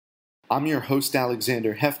I'm your host,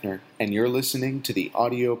 Alexander Hefner, and you're listening to the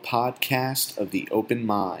audio podcast of The Open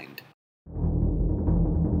Mind.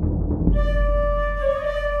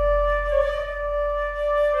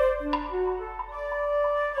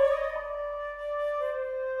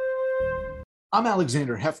 I'm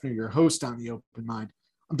Alexander Hefner, your host on The Open Mind.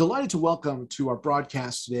 I'm delighted to welcome to our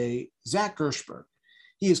broadcast today, Zach Gershberg.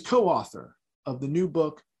 He is co-author of the new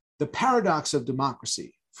book, The Paradox of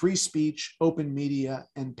Democracy, Free Speech, Open Media,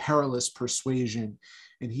 and Perilous Persuasion.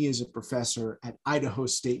 And he is a professor at Idaho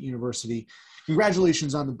State University.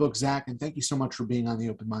 Congratulations on the book, Zach, and thank you so much for being on The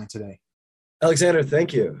Open Mind today. Alexander,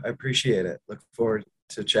 thank you. I appreciate it. Look forward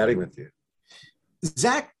to chatting with you.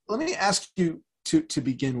 Zach, let me ask you to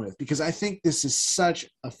begin with, because I think this is such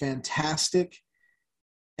a fantastic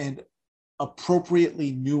and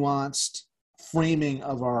appropriately nuanced framing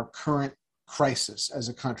of our current crisis as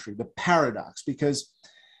a country, the paradox, because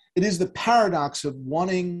it is the paradox of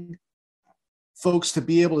wanting folks to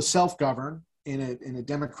be able to self-govern in a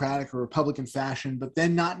democratic or Republican fashion, but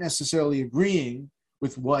then not necessarily agreeing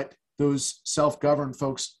with what those self-governed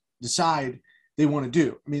folks decide they want to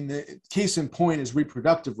do. I mean, the case in point is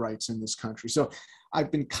reproductive rights in this country. So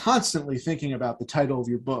I've been constantly thinking about the title of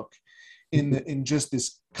your book in just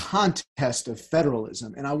this contest of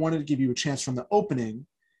federalism. And I wanted to give you a chance from the opening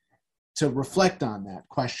to reflect on that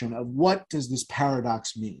question of what does this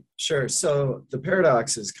paradox mean? Sure. So the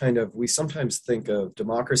paradox is we sometimes think of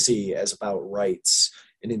democracy as about rights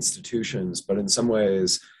and institutions, but in some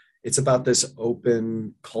ways it's about this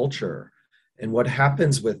open culture. And what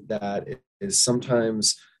happens with that is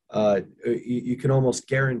sometimes you can almost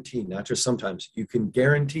guarantee, not just sometimes, you can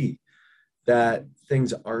guarantee that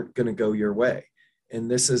things aren't going to go your way.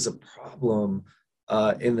 And this is a problem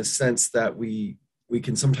in the sense that we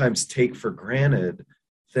can sometimes take for granted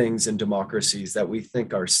things in democracies that we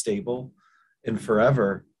think are stable and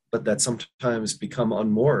forever, but that sometimes become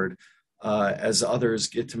unmoored as others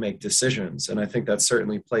get to make decisions. And I think that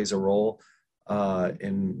certainly plays a role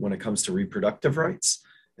when it comes to reproductive rights,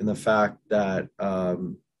 in the fact that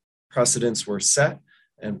precedents were set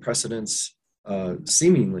and precedents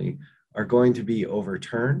seemingly are going to be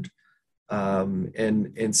overturned.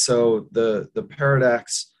 And so the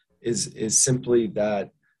paradox is simply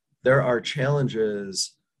that there are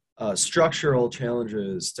challenges, structural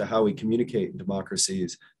challenges to how we communicate in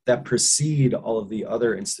democracies that precede all of the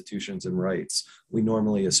other institutions and rights we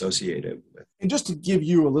normally associate it with. And just to give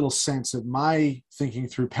you a little sense of my thinking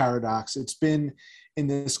through paradox, it's been in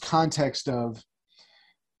this context of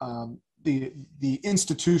the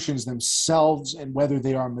institutions themselves and whether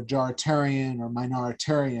they are majoritarian or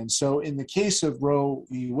minoritarian. So in the case of Roe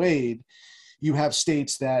v. Wade, you have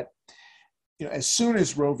states that, as soon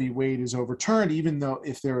as Roe v. Wade is overturned, even though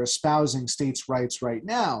if they're espousing states' rights right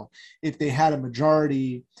now, if they had a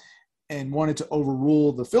majority and wanted to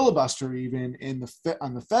overrule the filibuster even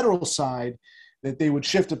on the federal side, that they would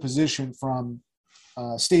shift a position from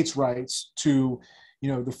states' rights to,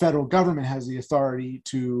 the federal government has the authority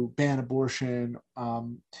to ban abortion.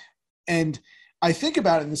 And I think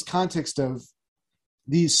about it in this context of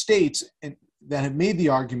these states that have made the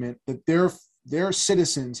argument that their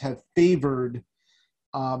citizens have favored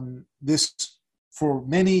this for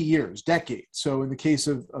many years, decades. So in the case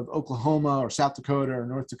of Oklahoma or South Dakota or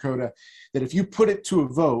North Dakota, that if you put it to a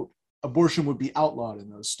vote, abortion would be outlawed in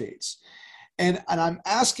those states. And I'm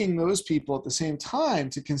asking those people at the same time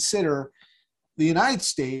to consider the United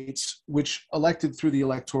States, which elected through the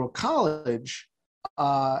Electoral College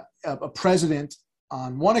a president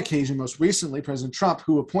on one occasion, most recently, President Trump,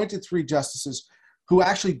 who appointed 3 justices who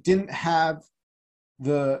actually didn't have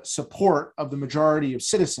the support of the majority of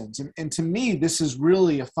citizens. And to me, this is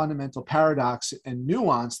really a fundamental paradox and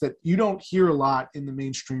nuance that you don't hear a lot in the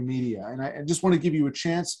mainstream media. And I just want to give you a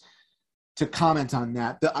chance to comment on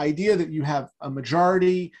that. The idea that you have a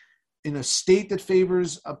majority in a state that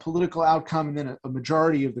favors a political outcome and then a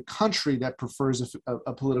majority of the country that prefers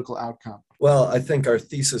a political outcome. Well, I think our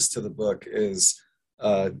thesis to the book is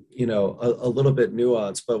a little bit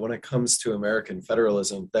nuanced, but when it comes to American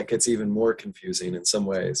federalism, that gets even more confusing in some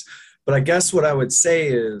ways. But I guess what I would say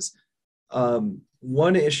is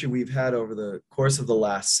one issue we've had over the course of the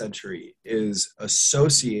last century is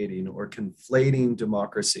associating or conflating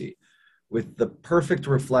democracy with the perfect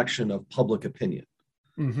reflection of public opinion.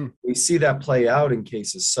 Mm-hmm. We see that play out in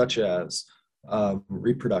cases such as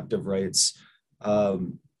reproductive rights.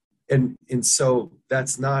 And so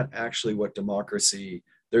that's not actually what democracy,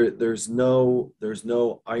 there's no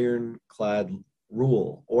ironclad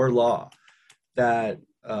rule or law that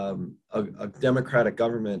a democratic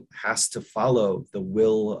government has to follow the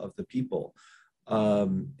will of the people.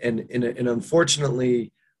 And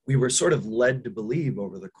unfortunately, we were sort of led to believe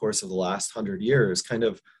over the course of the last 100 years, kind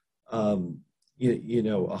of,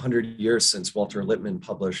 100 years since Walter Lippmann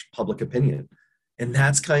published Public Opinion. And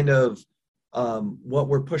that's kind of what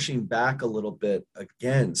we're pushing back a little bit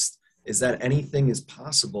against, is that anything is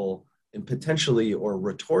possible, and potentially, or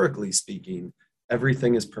rhetorically speaking,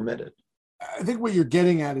 everything is permitted. I think what you're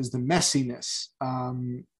getting at is the messiness,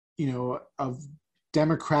 of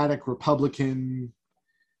Democratic, Republican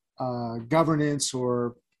governance,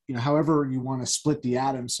 or however you want to split the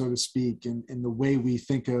atom, so to speak, in the way we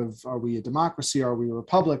think of, are we a democracy, are we a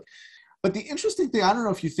republic? But the interesting thing, I don't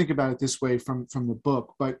know if you think about it this way from the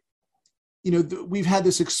book, but we've had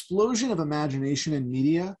this explosion of imagination in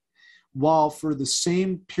media, while for the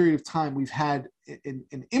same period of time we've had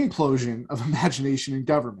an implosion of imagination in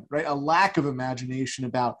government, right? A lack of imagination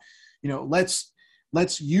about, let's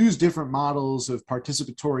use different models of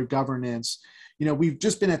participatory governance. We've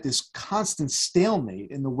just been at this constant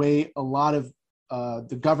stalemate in the way a lot of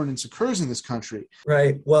the governance occurs in this country.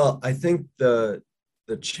 Right. Well, I think the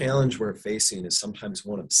challenge we're facing is sometimes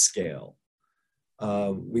one of scale.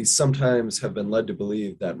 We sometimes have been led to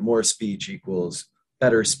believe that more speech equals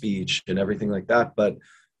better speech and everything like that. But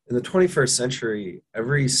in the 21st century,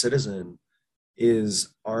 every citizen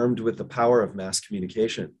is armed with the power of mass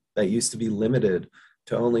communication that used to be limited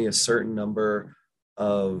to only a certain number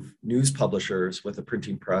of news publishers with a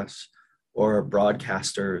printing press, or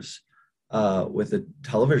broadcasters with a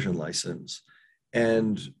television license.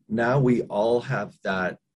 And now we all have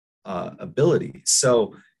that ability.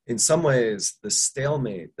 So in some ways, the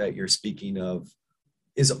stalemate that you're speaking of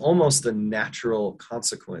is almost a natural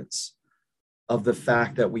consequence of the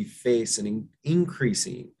fact that we face an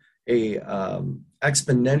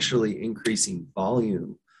exponentially increasing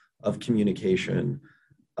volume of communication,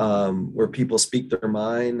 where people speak their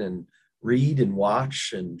mind and read and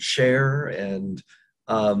watch and share, and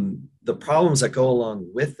the problems that go along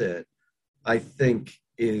with it, I think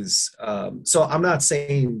is, so I'm not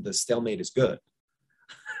saying the stalemate is good.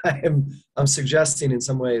 I'm suggesting in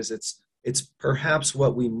some ways it's perhaps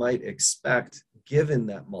what we might expect given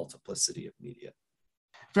that multiplicity of media.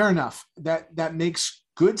 Fair enough. That makes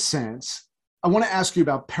good sense. I want to ask you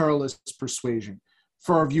about perilous persuasion.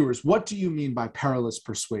 For our viewers, what do you mean by perilous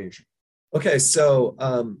persuasion? Okay, so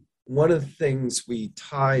one of the things we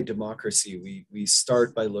tie democracy, we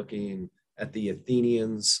start by looking at the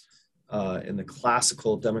Athenians in the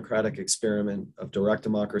classical democratic experiment of direct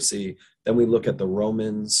democracy. Then we look at the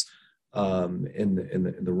Romans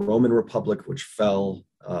in the Roman Republic, which fell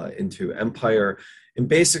into empire. And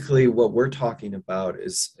basically what we're talking about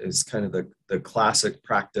is kind of the classical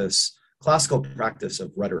practice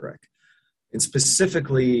of rhetoric. And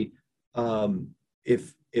specifically,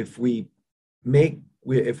 if we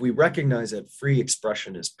recognize that free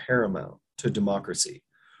expression is paramount to democracy,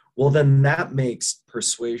 well, then that makes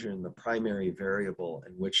persuasion the primary variable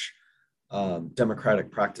in which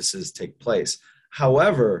democratic practices take place.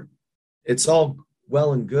 However, it's all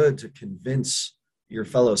well and good to convince your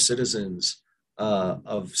fellow citizens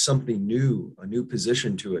of something new, a new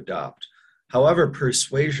position to adopt. However,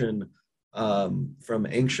 persuasion, from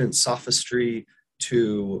ancient sophistry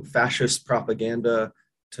to fascist propaganda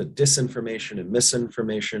to disinformation and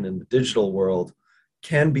misinformation in the digital world,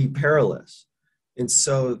 can be perilous. And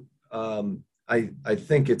so I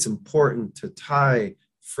think it's important to tie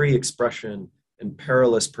free expression and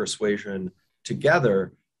perilous persuasion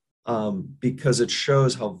together, because it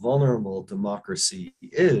shows how vulnerable democracy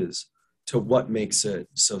is to what makes it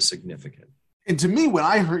so significant. And to me, when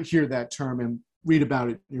I hear that term and read about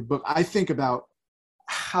it in your book, I think about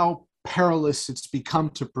how perilous it's become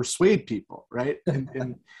to persuade people, right?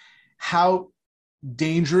 And how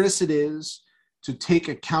dangerous it is to take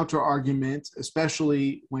a counter argument,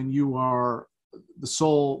 especially when you are the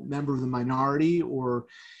sole member of the minority, or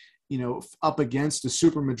up against a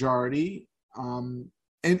supermajority,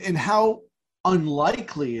 and how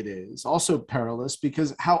unlikely it is, also perilous,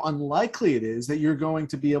 because how unlikely it is that you're going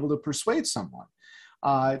to be able to persuade someone.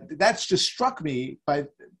 That's just struck me by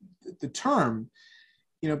the term,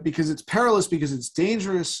 because it's perilous, because it's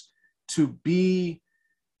dangerous to be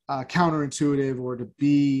counterintuitive, or to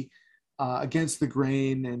be against the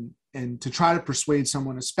grain, and to try to persuade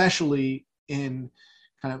someone, especially in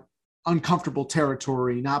kind of uncomfortable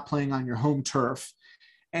territory, not playing on your home turf.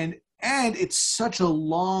 And it's such a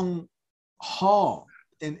long haul,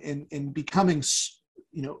 and becoming,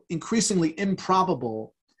 increasingly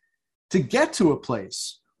improbable to get to a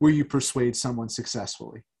place where you persuade someone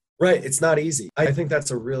successfully. Right. It's not easy. I think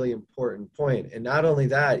that's a really important point. And not only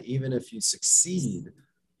that, even if you succeed,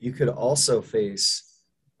 you could also face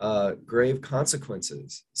grave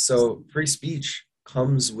consequences. So free speech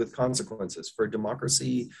comes with consequences. For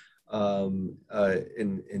democracy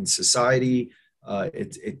in society,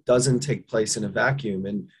 it doesn't take place in a vacuum.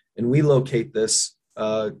 And we locate this,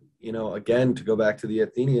 again, to go back to the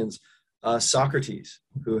Athenians, Socrates,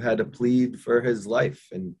 who had to plead for his life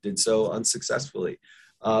and did so unsuccessfully.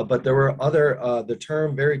 But there were other, the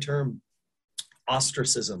very term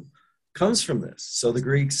ostracism comes from this. So the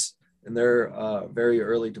Greeks in their very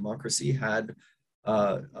early democracy had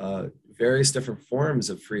various different forms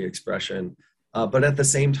of free expression. But at the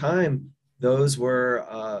same time, those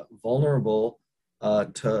were vulnerable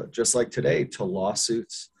to, just like today, to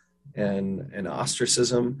lawsuits and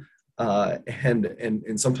ostracism.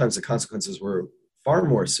 And sometimes the consequences were far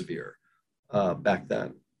more severe back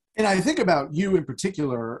then. And I think about you in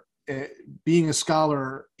particular, being a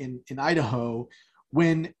scholar in Idaho,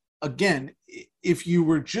 when, again, if you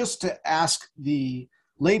were just to ask the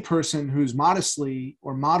layperson who's modestly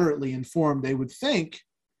or moderately informed, they would think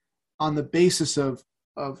on the basis of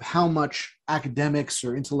how much academics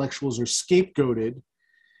or intellectuals are scapegoated.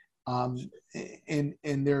 And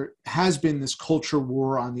there has been this culture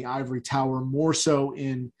war on the ivory tower, more so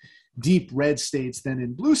in deep red states than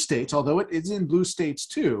in blue states, although it is in blue states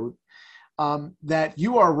too, that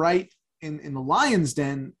you are right in the lion's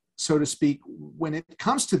den, so to speak, when it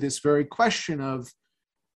comes to this very question of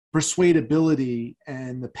persuadability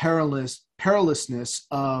and the perilousness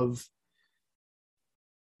of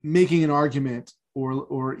making an argument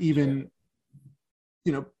or even,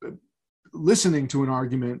 listening to an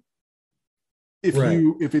argument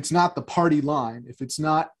if it's not the party line, if it's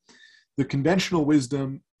not the conventional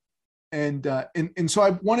wisdom. And so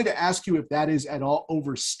I wanted to ask you if that is at all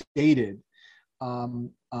overstated,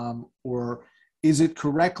 or is it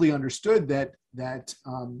correctly understood that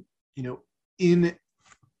in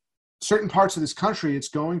certain parts of this country, it's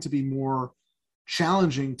going to be more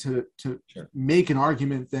challenging to Sure. make an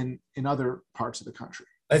argument than in other parts of the country?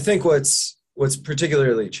 I think what's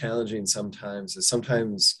particularly challenging sometimes is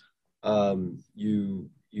you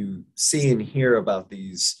see and hear about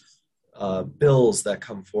these bills that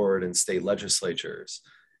come forward in state legislatures,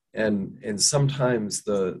 and sometimes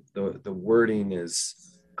the wording is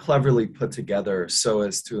cleverly put together so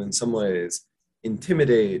as to, in some ways,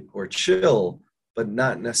 intimidate or chill, but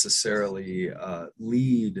not necessarily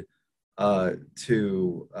lead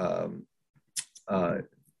to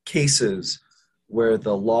cases where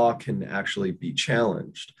the law can actually be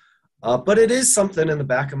challenged. But it is something in the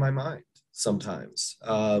back of my mind sometimes,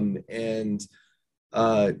 and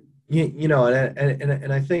I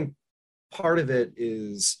think part of it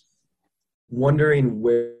is wondering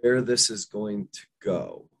where this is going to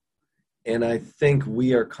go. And I think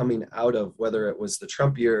we are coming out of, whether it was the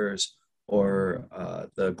Trump years or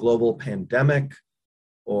the global pandemic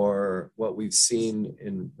or what we've seen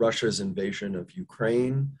in Russia's invasion of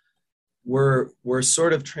Ukraine, we're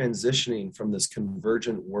sort of transitioning from this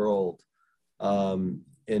convergent world of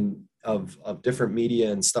different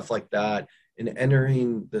media and stuff like that, and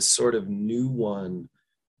entering this sort of new one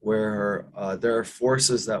where there are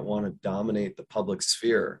forces that want to dominate the public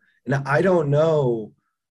sphere. And I don't know,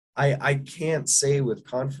 I can't say with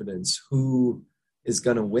confidence who is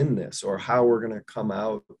going to win this or how we're going to come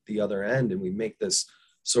out the other end. And we make this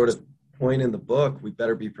sort of point in the book, we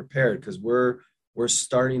better be prepared, because we're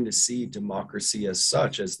starting to see democracy as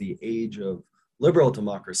such, as the age of liberal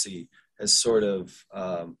democracy has sort of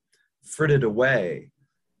frittered away.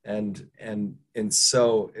 And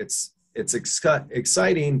so it's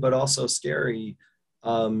exciting, but also scary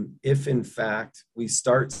if in fact we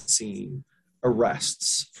start seeing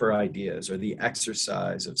arrests for ideas or the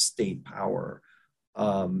exercise of state power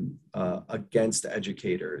against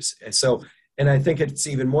educators. And I think it's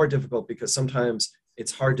even more difficult because sometimes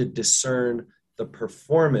it's hard to discern the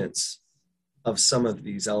performance of some of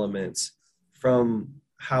these elements from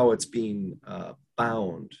how it's being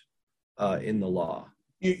bound in the law.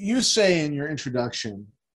 You say in your introduction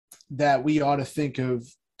that we ought to think of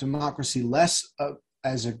democracy less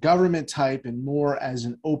as a government type and more as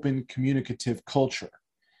an open communicative culture.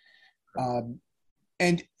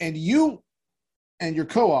 And you and your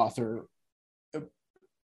co-author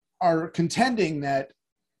are contending that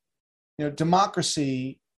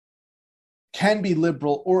democracy can be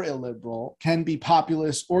liberal or illiberal, can be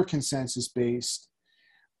populist or consensus-based.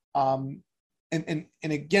 And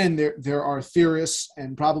again, there are theorists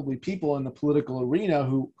and probably people in the political arena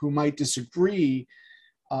who might disagree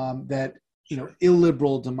that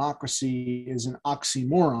illiberal democracy is an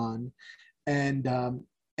oxymoron. And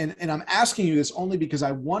I'm asking you this only because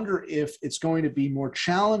I wonder if it's going to be more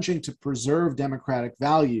challenging to preserve democratic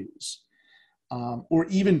values, or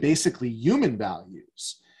even basically human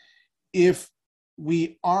values, if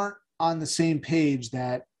we aren't on the same page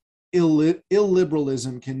that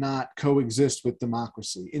illiberalism cannot coexist with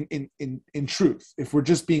democracy in truth, if we're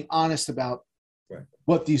just being honest about Right.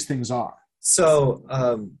 what these things are. So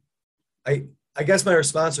I guess my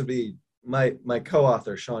response would be my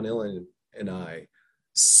co-author Sean Illen and I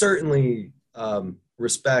certainly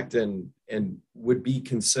respect and would be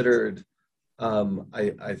considered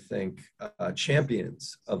I think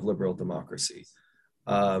champions of liberal democracy,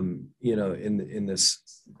 in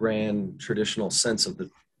this grand traditional sense of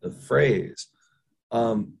the phrase,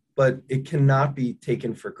 but it cannot be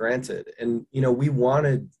taken for granted. And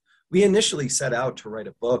we initially set out to write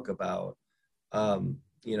a book about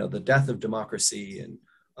the death of democracy and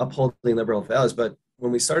upholding liberal values. But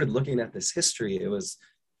when we started looking at this history, it was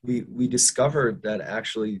we discovered that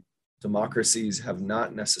actually democracies have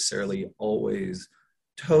not necessarily always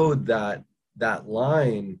towed that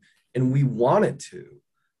line, and we want it to,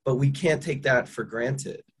 but we can't take that for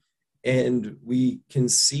granted. And we can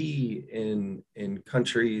see in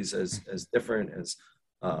countries as different as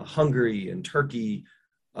Hungary and Turkey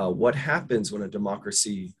what happens when a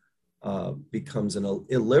democracy becomes an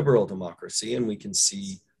illiberal democracy, and we can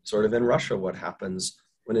see sort of in Russia what happens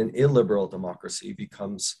when an illiberal democracy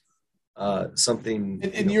becomes something.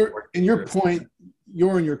 And your point,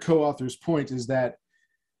 your co-author's point is that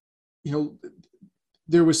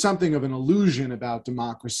there was something of an illusion about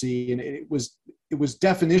democracy, and it was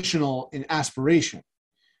definitional in aspiration.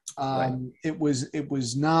 Right. It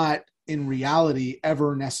was not in reality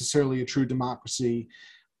ever necessarily a true democracy,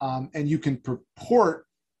 and you can purport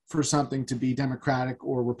for something to be democratic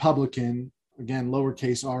or Republican, again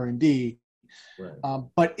lowercase r and d, right.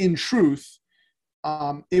 But in truth,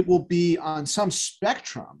 it will be on some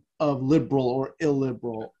spectrum of liberal or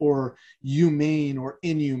illiberal or humane or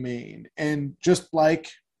inhumane. And just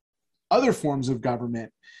like other forms of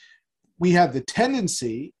government, we have the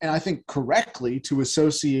tendency, and I think correctly, to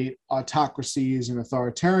associate autocracies and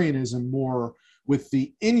authoritarianism more with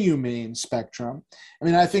the inhumane spectrum. I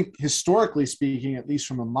mean, I think historically speaking, at least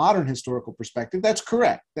from a modern historical perspective, that's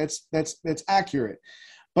correct. That's accurate.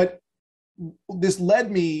 But this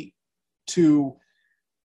led me to,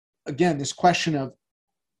 again, this question of,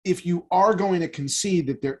 if you are going to concede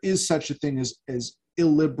that there is such a thing as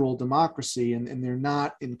illiberal democracy and they're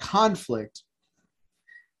not in conflict,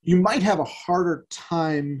 you might have a harder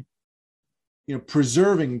time,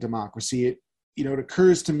 preserving democracy. It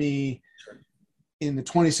occurs to me, in the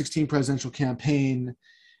 2016 presidential campaign,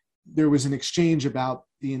 there was an exchange about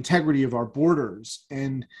the integrity of our borders.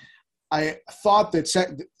 And I thought that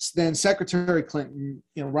then Secretary Clinton,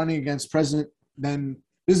 running against then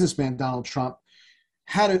businessman Donald Trump,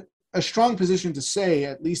 had a strong position to say,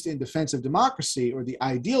 at least in defense of democracy or the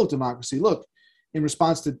ideal of democracy. Look, in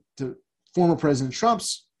response to former President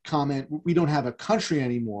Trump's comment, we don't have a country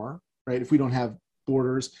anymore, right? If we don't have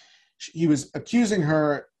borders. He was accusing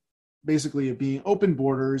her basically of being open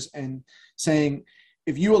borders and saying,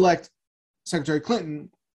 if you elect Secretary Clinton,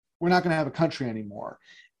 we're not going to have a country anymore.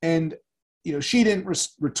 And she didn't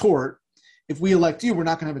retort, if we elect you, we're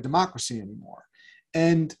not going to have a democracy anymore.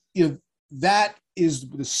 And that is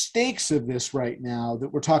the stakes of this right now,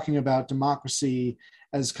 that we're talking about democracy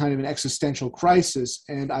as kind of an existential crisis.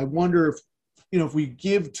 And I wonder if we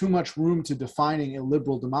give too much room to defining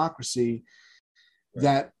illiberal democracy, right,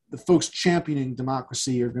 that the folks championing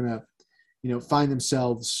democracy are going to find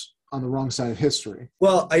themselves on the wrong side of history.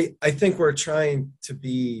 Well, I think we're trying to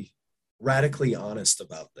be radically honest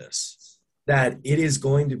about this, that it is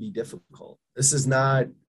going to be difficult. This is not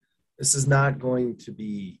going to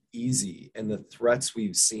be easy. And the threats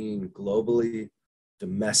we've seen globally,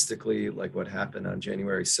 domestically, like what happened on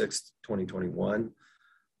January 6th, 2021,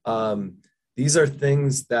 these are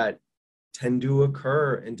things that tend to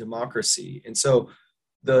occur in democracy. And so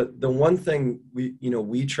the one thing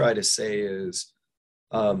we try to say is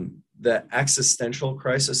the existential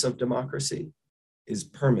crisis of democracy is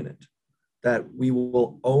permanent, that we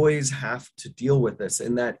will always have to deal with this,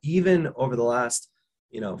 and that even over the last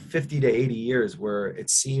 50 to 80 years, where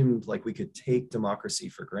it seemed like we could take democracy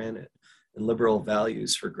for granted and liberal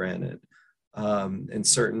values for granted, and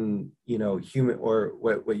certain human, or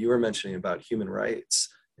what you were mentioning about human rights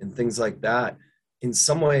and things like that, in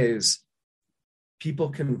some ways people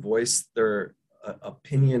can voice their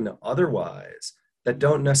opinion otherwise that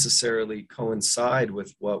don't necessarily coincide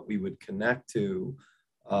with what we would connect to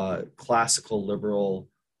classical liberal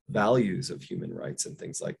values of human rights and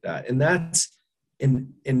things like that. And that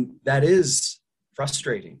is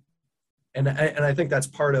frustrating. And I think that's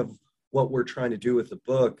part of what we're trying to do with the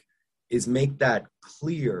book, is make that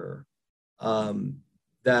clear,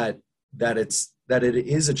 that it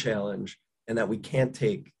is a challenge, and that we can't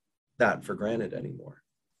take that for granted anymore.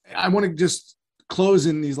 I want to just close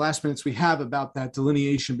in these last minutes we have about that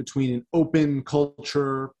delineation between an open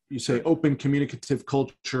culture, you say open communicative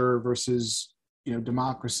culture versus,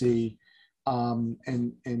 democracy.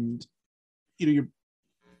 And you're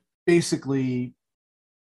basically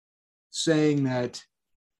saying that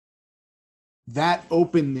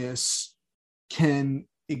openness can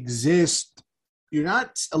exist. You're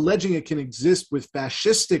not alleging it can exist with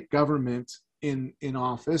fascistic government in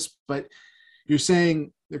office, but you're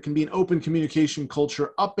saying there can be an open communication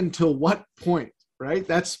culture up until what point, right?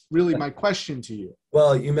 That's really my question to you.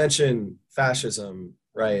 Well, you mentioned fascism,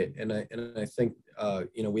 right? And I think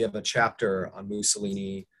we have a chapter on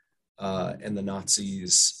Mussolini and the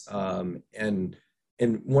Nazis, and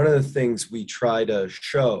one of the things we try to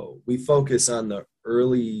show, we focus on the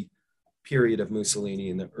early period of Mussolini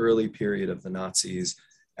and the early period of the Nazis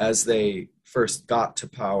as they first got to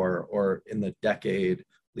power, or in the decade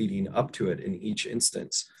leading up to it in each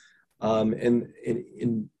instance. So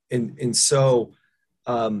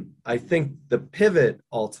I think the pivot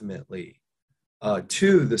ultimately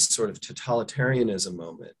to this sort of totalitarianism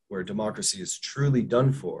moment where democracy is truly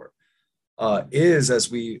done for is, as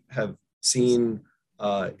we have seen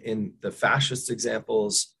in the fascist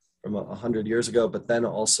examples from 100 years ago, but then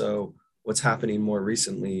also what's happening more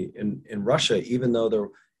recently in Russia, even though there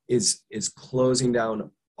is closing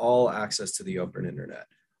down all access to the open internet,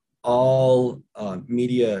 all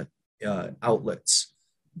media outlets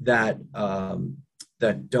that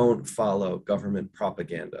don't follow government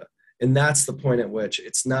propaganda. And that's the point at which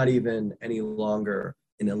it's not even any longer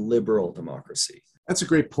in a liberal democracy. That's a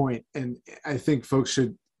great point. And I think folks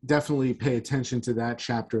should definitely pay attention to that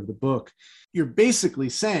chapter of the book. You're basically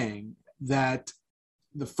saying that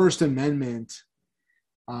the First Amendment,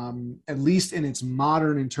 at least in its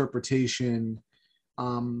modern interpretation,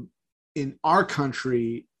 in our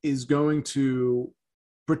country, is going to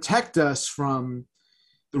protect us from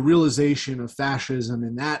the realization of fascism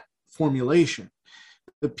in that formulation.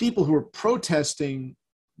 The people who are protesting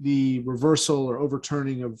the reversal or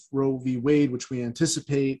overturning of Roe v. Wade, which we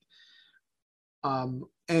anticipate,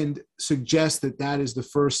 and suggest that that is the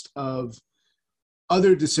first of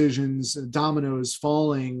other decisions, dominoes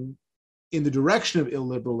falling in the direction of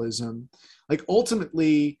illiberalism. Like,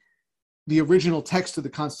 ultimately, the original text of the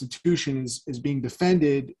Constitution is being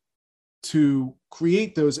defended to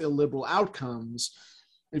create those illiberal outcomes.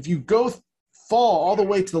 If you fall all the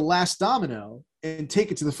way to the last domino and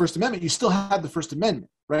take it to the First Amendment, you still have the First Amendment,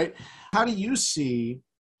 right? How do you see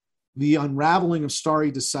the unraveling of stare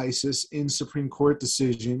decisis in Supreme Court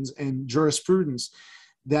decisions and jurisprudence?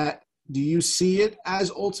 Do you see it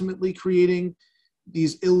as ultimately creating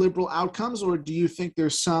these illiberal outcomes, or do you think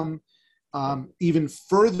there's some even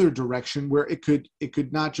further direction where it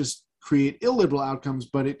could not just create illiberal outcomes,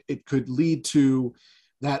 but it could lead to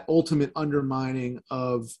that ultimate undermining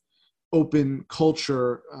of open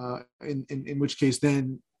culture, in which case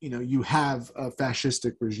then you have a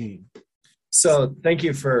fascistic regime? So thank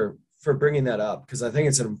you for bringing that up, because I think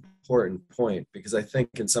it's an important point, because I think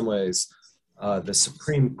in some ways the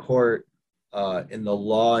Supreme Court and the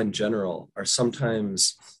law in general are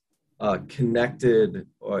sometimes connected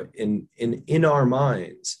or in our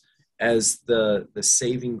minds as the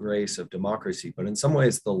saving grace of democracy. But in some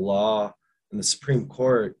ways, the law and the Supreme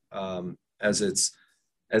Court, as its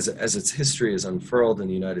history is unfurled in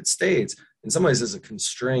the United States, in some ways is a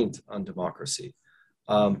constraint on democracy.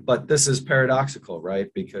 But this is paradoxical, right?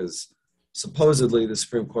 Because supposedly the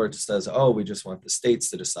Supreme Court says, "Oh, we just want the states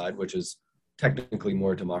to decide," which is technically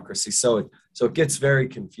more democracy. So it gets very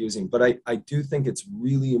confusing. But I do think it's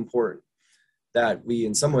really important that we,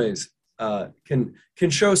 in some ways, can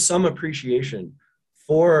show some appreciation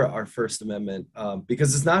for our First Amendment,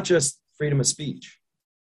 because it's not just freedom of speech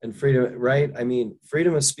and freedom, right? I mean,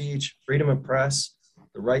 freedom of speech, freedom of press,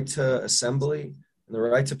 the right to assembly, and the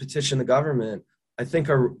right to petition the government, I think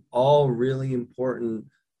are all really important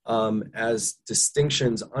as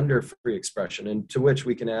distinctions under free expression, and to which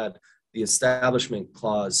we can add the Establishment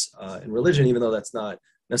Clause in religion, even though that's not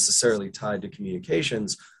necessarily tied to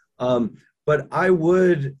communications. But I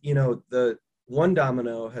would, the one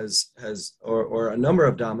domino has or a number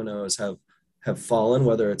of dominoes have fallen,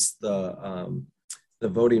 whether it's the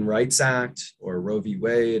Voting Rights Act or Roe v.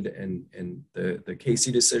 Wade and the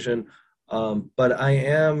Casey decision. But I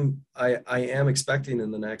am expecting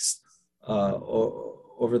in the next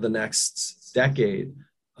over the next decade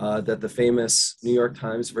that the famous New York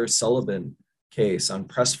Times versus Sullivan case on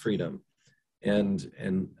press freedom and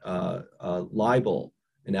libel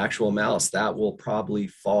and actual malice, that will probably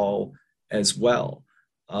fall as well.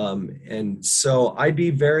 And so I'd be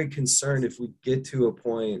very concerned if we get to a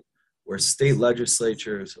point where state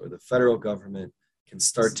legislatures or the federal government can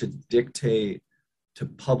start to dictate to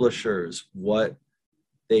publishers what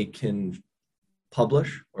they can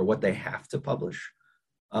publish or what they have to publish.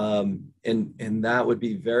 And that would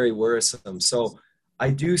be very worrisome. So I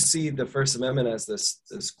do see the First Amendment as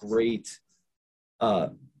this great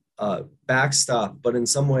backstop, but in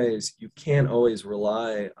some ways you can't always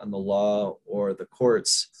rely on the law or the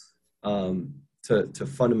courts to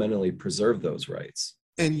fundamentally preserve those rights.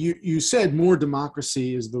 And you said more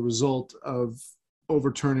democracy is the result of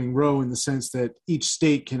overturning Roe, in the sense that each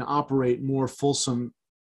state can operate more fully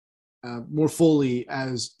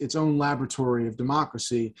as its own laboratory of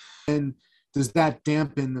democracy. And does that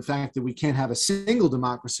dampen the fact that we can't have a single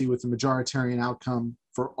democracy with a majoritarian outcome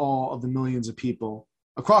for all of the millions of people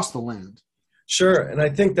across the land? Sure, and I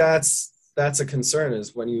think that's a concern,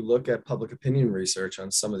 is when you look at public opinion research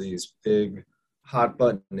on some of these big hot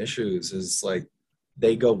button issues, is like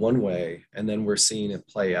they go one way and then we're seeing it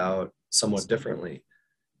play out somewhat differently.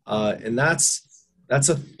 And that's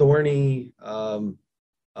a thorny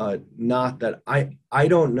knot that I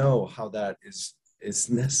don't know how that is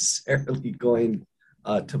necessarily going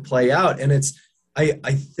to play out. And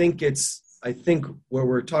I think where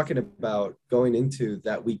we're talking about going into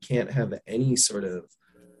that, we can't have any sort of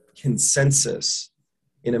consensus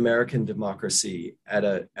in American democracy at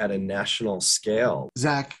a national scale.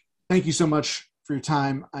 Zach, thank you so much for your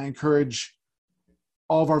time. I encourage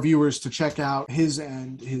all of our viewers to check out his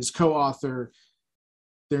and his co-author,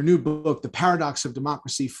 their new book, The Paradox of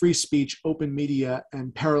Democracy, Free Speech, Open Media,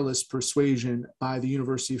 and Perilous Persuasion, by the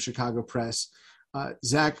University of Chicago Press.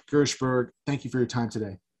 Zach Gershberg, thank you for your time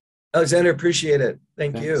today. Alexander, appreciate it.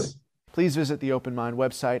 Thanks. You. Please visit the Open Mind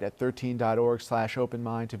website at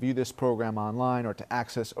 13.org/openmind to view this program online or to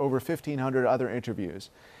access over 1,500 other interviews.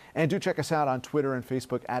 And do check us out on Twitter and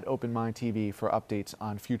Facebook at Open Mind TV for updates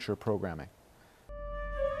on future programming.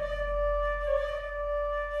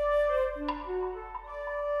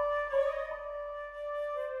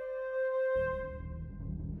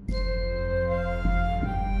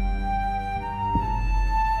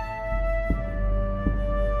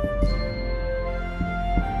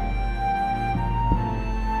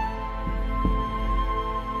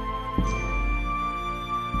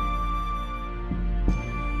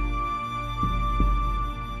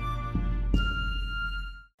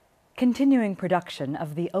 Continuing production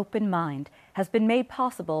of The Open Mind has been made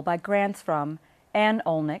possible by grants from Ann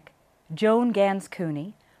Olnick, Joan Gans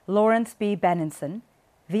Cooney, Lawrence B. Benenson,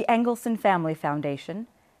 the Engelson Family Foundation,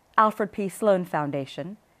 Alfred P. Sloan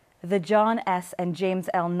Foundation, the John S. and James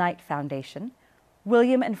L. Knight Foundation,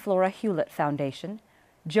 William and Flora Hewlett Foundation,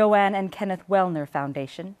 Joanne and Kenneth Wellner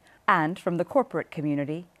Foundation, and from the corporate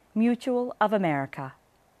community, Mutual of America.